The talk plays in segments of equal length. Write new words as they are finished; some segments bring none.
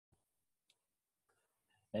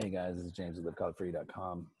Hey guys, this is James at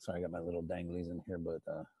livecolorfree.com. Sorry, I got my little danglies in here, but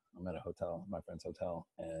I'm at a hotel, my friend's hotel,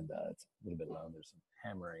 and it's a little bit loud. There's some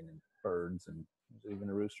hammering and birds, and there's even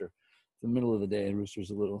a rooster. It's the middle of the day.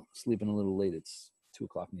 Rooster's sleeping a little late. It's 2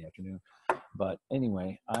 o'clock in the afternoon. But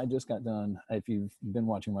anyway, I just got done. If you've been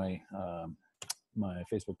watching my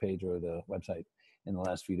Facebook page or the website in the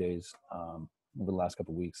last few days, over the last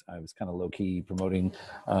couple of weeks, I was kind of low-key promoting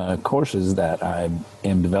courses that I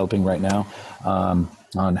am developing right now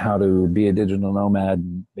on how to be a digital nomad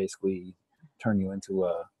and basically turn you into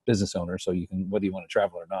a business owner. So you can, whether you want to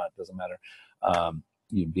travel or not, doesn't matter.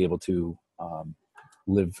 You'd be able to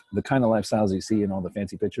live the kind of lifestyles you see in all the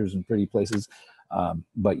fancy pictures and pretty places,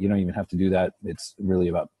 but you don't even have to do that. It's really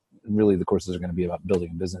the courses are going to be about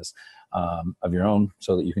building a business of your own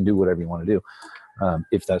so that you can do whatever you want to do.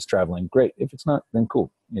 If that's traveling, great. If it's not, then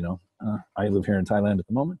cool. I live here in Thailand at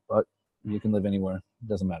the moment, but you can live anywhere. It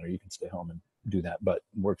doesn't matter. You can stay home and do that, but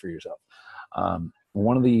work for yourself.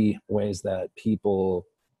 One of the ways that people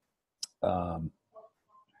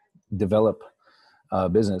develop a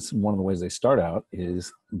business, one of the ways they start out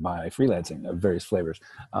is by freelancing of various flavors,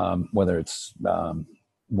 whether it's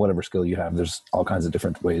whatever skill you have. There's all kinds of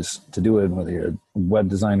different ways to do it, whether you're a web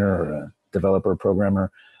designer or a developer,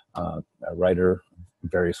 programmer, a writer,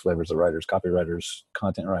 various flavors of writers, copywriters,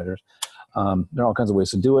 content writers. There are all kinds of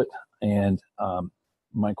ways to do it. And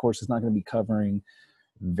my course is not going to be covering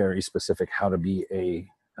very specific how to be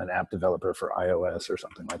an app developer for iOS or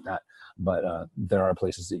something like that. But there are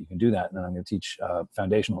places that you can do that. And I'm going to teach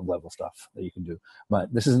foundational level stuff that you can do.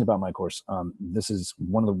 But this isn't about my course. This is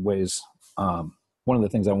one of the ways, one of the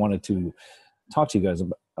things I wanted to talk to you guys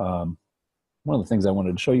about. One of the things I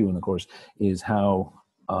wanted to show you in the course is how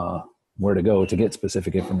where to go to get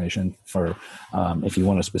specific information for if you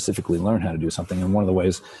want to specifically learn how to do something. And one of the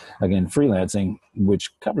ways, again, freelancing,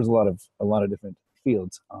 which covers a lot of different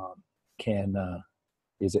fields,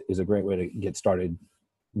 is a great way to get started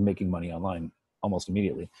making money online almost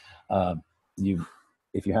immediately.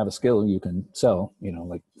 If you have a skill, you can sell.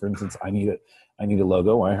 Like for instance, I need a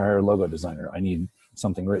logo. I hire a logo designer. I need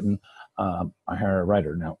something written. I hire a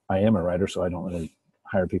writer. Now, I am a writer, so I don't really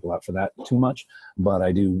hire people out for that too much, but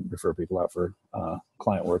I do refer people out for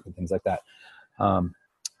client work and things like that.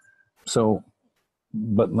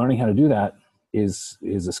 But learning how to do that is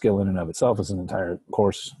a skill in and of itself. It's an entire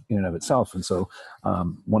course in and of itself. And so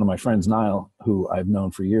one of my friends, Niall, who I've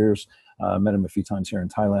known for years, met him a few times here in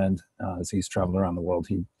Thailand as he's traveled around the world.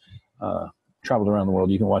 He traveled around the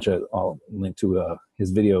world. You can watch it. I'll link to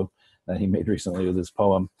his video that he made recently with his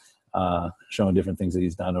poem, showing different things that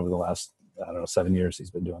he's done over the last, 7 years. He's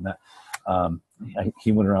been doing that.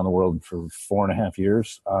 He went around the world for 4.5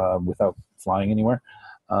 years without flying anywhere,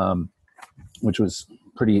 which was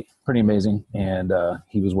pretty amazing. And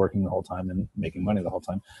he was working the whole time and making money the whole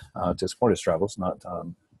time to support his travels. Not,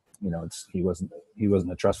 he wasn't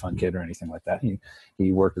a trust fund kid or anything like that.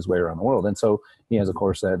 He worked his way around the world, and so he has a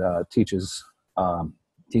course that teaches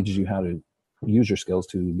you how to use your skills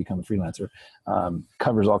to become a freelancer.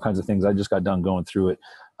 Covers all kinds of things. I just got done going through it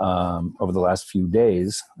over the last few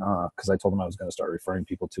days because I told him I was going to start referring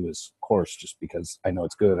people to his course just because I know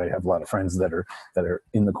it's good. I have a lot of friends that are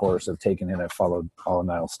in the course, have taken it. I've followed all of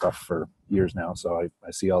Niall's stuff for years now, so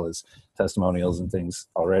I see all his testimonials and things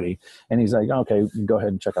already. And he's like, okay, go ahead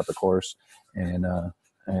and check out the course and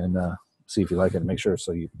see if you like it and make sure.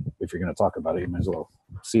 So if you're going to talk about it, you might as well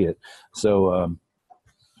see it. So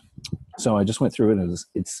I just went through it, and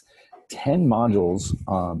it's 10 modules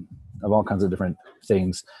of all kinds of different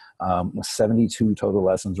things, 72 total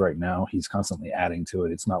lessons right now. He's constantly adding to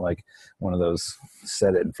it. It's not like one of those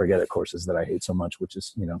set it and forget it courses that I hate so much, which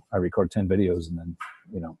is, I record 10 videos and then,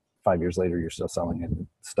 5 years later, you're still selling it and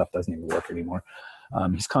stuff doesn't even work anymore.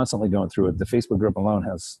 He's constantly going through it. The Facebook group alone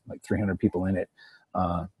has like 300 people in it.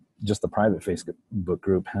 Just the private Facebook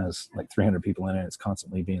group has like 300 people in it. It's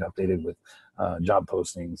constantly being updated with job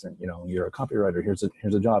postings, and you're a copywriter.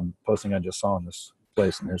 Here's a job posting I just saw in this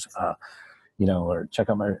place, and there's or check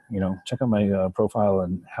out my profile,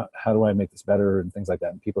 and how do I make this better, and things like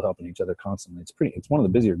that. And people helping each other constantly. It's one of the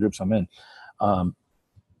busier groups I'm in.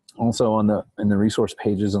 Also in the resource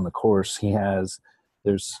pages on the course, he has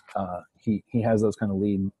those kind of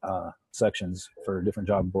lead sections for different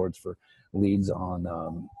job boards for leads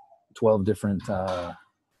on 12 different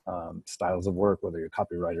styles of work, whether you're a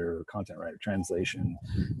copywriter or content writer, translation,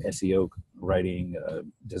 SEO writing,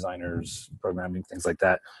 designers, programming, things like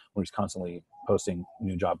that, where he's constantly posting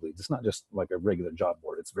new job leads. It's not just like a regular job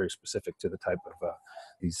board. It's very specific to the type of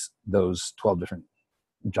those 12 different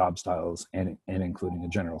job styles, and including a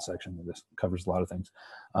general section that this covers a lot of things.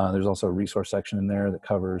 There's also a resource section in there that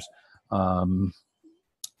covers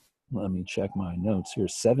let me check my notes here,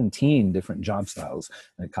 17 different job styles,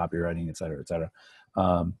 like copywriting, et cetera, et cetera.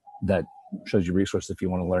 That shows you resources if you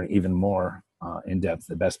want to learn even more in depth,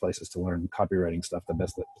 the best places to learn copywriting stuff, the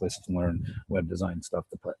best places to learn web design stuff,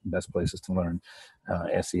 the best places to learn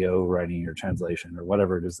SEO, writing or translation or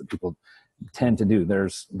whatever it is that people tend to do.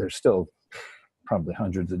 There's still probably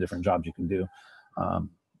hundreds of different jobs you can do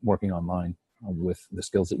working online with the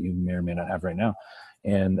skills that you may or may not have right now.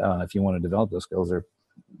 And if you want to develop those skills,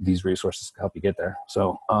 these resources to help you get there.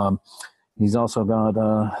 So he's also got,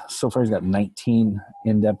 so far he's got 19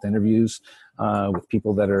 in-depth interviews with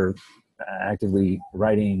people that are actively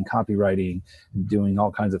writing, copywriting, doing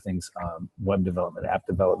all kinds of things, web development, app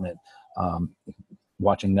development,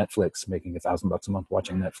 watching Netflix, making $1,000 a month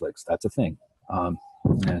watching Netflix. That's a thing.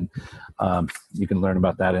 And you can learn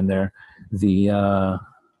about that in there.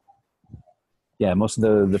 Most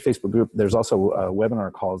of the Facebook group, there's also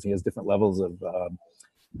webinar calls. He has different levels of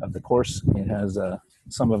the course. It has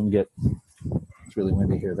some of them get, it's really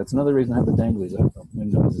windy here. That's another reason I have the danglies out. The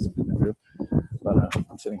windows isn't coming through. But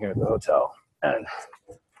I'm sitting here at the hotel and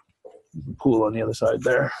the pool on the other side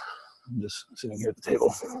there. I'm just sitting here at the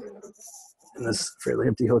table in this fairly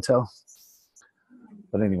empty hotel.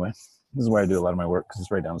 But anyway, this is where I do a lot of my work because it's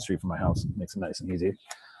right down the street from my house. It makes it nice and easy.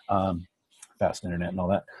 Fast internet and all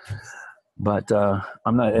that. But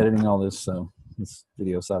I'm not editing all this, so this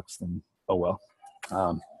video sucks, then oh well.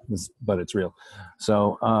 But it's real.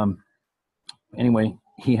 So anyway,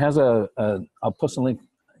 he has I'll post a link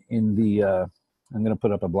in the, I'm going to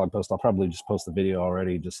put up a blog post. I'll probably just post the video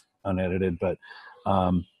already, just unedited, but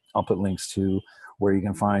I'll put links to where you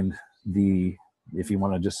can find if you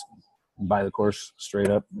want to just buy the course straight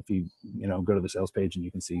up, if you go to the sales page and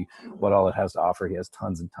you can see what all it has to offer. He has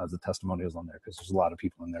tons and tons of testimonials on there because there's a lot of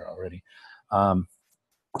people in there already.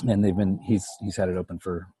 And he's had it open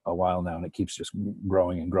for a while now, and it keeps just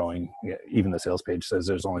growing and growing. Even the sales page says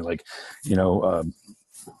there's only like,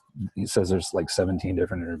 he says there's like 17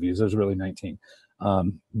 different interviews. There's really 19.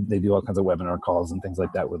 They do all kinds of webinar calls and things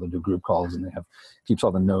like that, where they'll do group calls, and keeps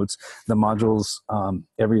all the notes, the modules,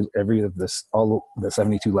 all the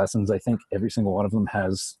 72 lessons. I think every single one of them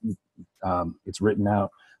has, it's written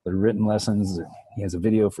out. They're written lessons. He has a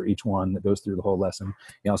video for each one that goes through the whole lesson.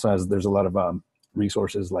 He also there's a lot of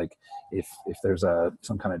resources, like if there's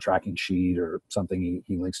some kind of tracking sheet or something,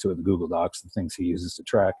 he links to it in the Google Docs, the things he uses to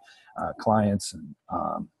track clients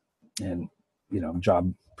and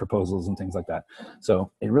job proposals and things like that.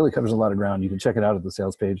 So it really covers a lot of ground. You can check it out at the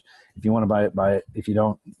sales page. If you want to buy it, buy it. If you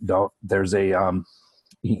don't. There's a I'll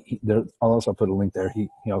also put a link there. He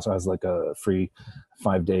also has like a free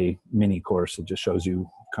 5-day mini course. It just shows you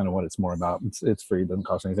kind of what it's more about. It's free, doesn't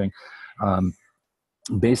cost anything.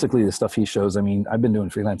 Basically the stuff he shows, I mean, I've been doing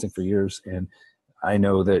freelancing for years, and I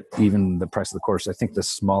know that even the price of the course, I think the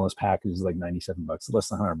smallest package is like $97, less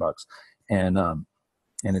than $100.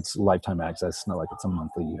 And it's lifetime access. It's not like it's a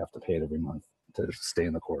monthly, you have to pay it every month to stay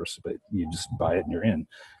in the course, but you just buy it and you're in.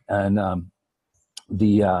 And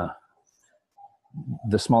the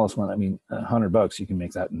smallest one, I mean, $100, you can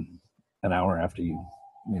make that in an hour after you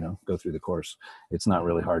go through the course. It's not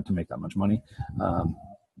really hard to make that much money.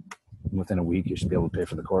 Within a week, you should be able to pay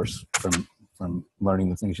for the course from learning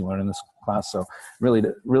the things you learn in this class. So really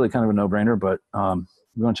kind of a no-brainer, but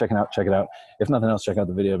if you want to check it out. If nothing else, check out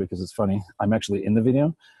the video because it's funny. I'm actually in the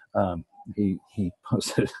video. He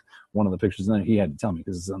posted one of the pictures, and then he had to tell me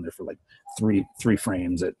because it's on there for like three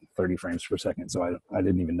frames at 30 frames per second. So I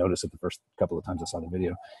didn't even notice it the first couple of times I saw the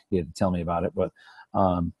video. He had to tell me about it,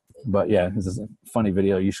 but yeah, this is a funny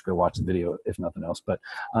video. You should go watch the video if nothing else. But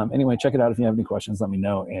anyway, check it out. If you have any questions, let me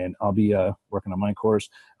know, and I'll be working on my course.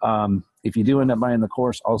 If you do end up buying the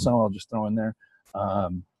course, also I'll just throw in there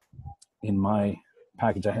in my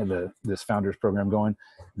package, I had this founders program going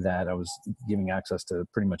that I was giving access to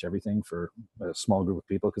pretty much everything for a small group of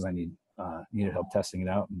people because I needed help testing it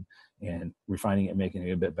out and refining it, making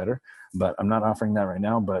it a bit better. But I'm not offering that right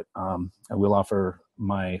now, but I will offer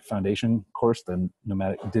my foundation course, the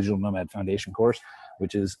Digital Nomad Foundation course,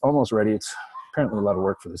 which is almost ready. It's apparently a lot of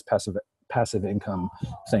work for this passive income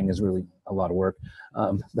thing is really a lot of work.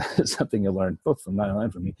 That's something you'll learn both from Niall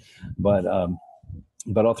and from me.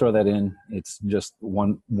 But I'll throw that in. It's just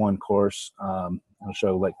one course. I'll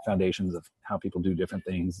show like foundations of how people do different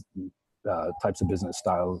things, types of business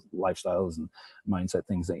styles, lifestyles, and mindset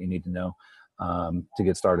things that you need to know to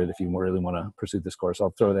get started if you really want to pursue this course.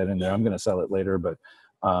 I'll throw that in there. I'm going to sell it later, but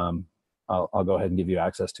I'll go ahead and give you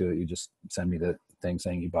access to it. You just send me the thing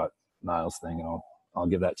saying you bought Niall's thing, and I'll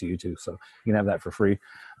give that to you too. So you can have that for free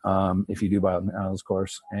if you do buy Niall's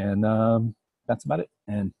course. And that's about it.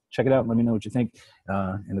 And check it out and let me know what you think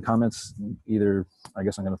in the comments. Either, I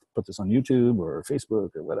guess I'm going to put this on YouTube or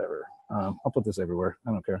Facebook or whatever. I'll put this everywhere.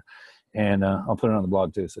 I don't care. And I'll put it on the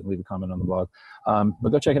blog too, so leave a comment on the blog. But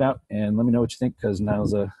go check it out and let me know what you think, because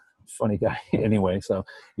Niall's a funny guy anyway, so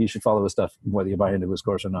you should follow his stuff whether you buy into his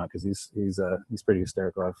course or not, because he's pretty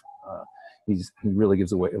hysterical. He really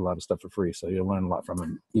gives away a lot of stuff for free, so you'll learn a lot from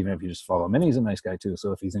him, even if you just follow him. And he's a nice guy too,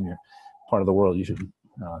 so if he's in your part of the world, you should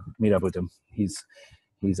meet up with him. He's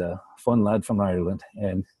a fun lad from Ireland,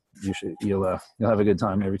 and you'll have a good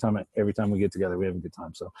time every time we get together. We have a good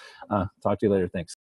time. So talk to you later. Thanks.